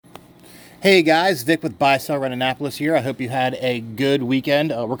Hey guys, Vic with Buy Sell Rent Annapolis here. I hope you had a good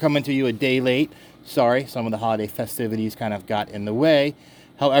weekend. We're coming to you a day late. Sorry, some of the holiday festivities kind of got in the way.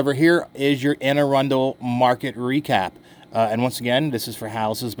 However, here is your Arundel market recap. And once again, this is for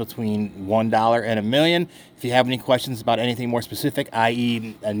houses between $1 and $1 million. If you have any questions about anything more specific,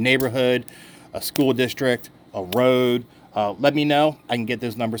 i.e. a neighborhood, a school district, a road, let me know. I can get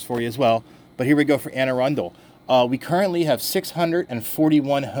those numbers for you as well. But here we go for Arundel. We currently have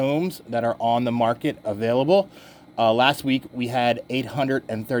 641 homes that are on the market available. Last week we had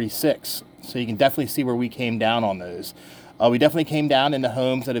 836. So you can definitely see where we came down on those. We definitely came down in the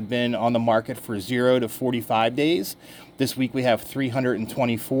homes that have been on the market for 0 to 45 days. This week we have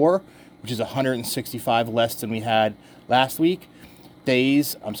 324, which is 165 less than we had last week.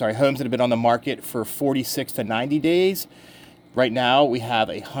 Homes that have been on the market for 46 to 90 days. Right now we have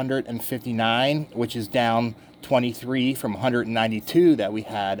 159, which is down 23 from 192 that we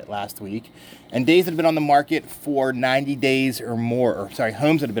had last week. And days that have been on the market for 90 days or more,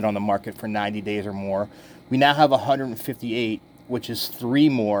 homes that have been on the market for 90 days or more, we now have 158, which is 3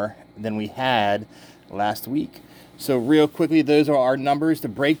 more than we had last week. So real quickly, those are our numbers. The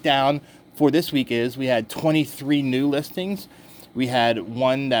breakdown for this week is we had 23 new listings. We had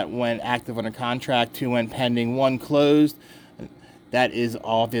 1 that went active under contract, 2 went pending, 1 closed. That is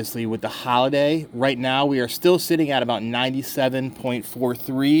obviously with the holiday. Right now, we are still sitting at about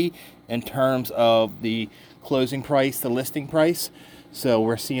 97.43 in terms of the closing price, the listing price. So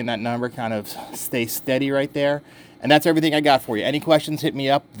we're seeing that number kind of stay steady right there. And that's everything I got for you. Any questions, hit me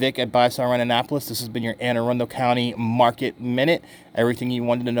up, Vic at Buy Sell Rent Annapolis. This has been your Anne Arundel County Market Minute. Everything you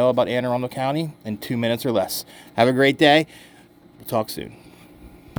wanted to know about Anne Arundel County in 2 minutes or less. Have a great day. We'll talk soon.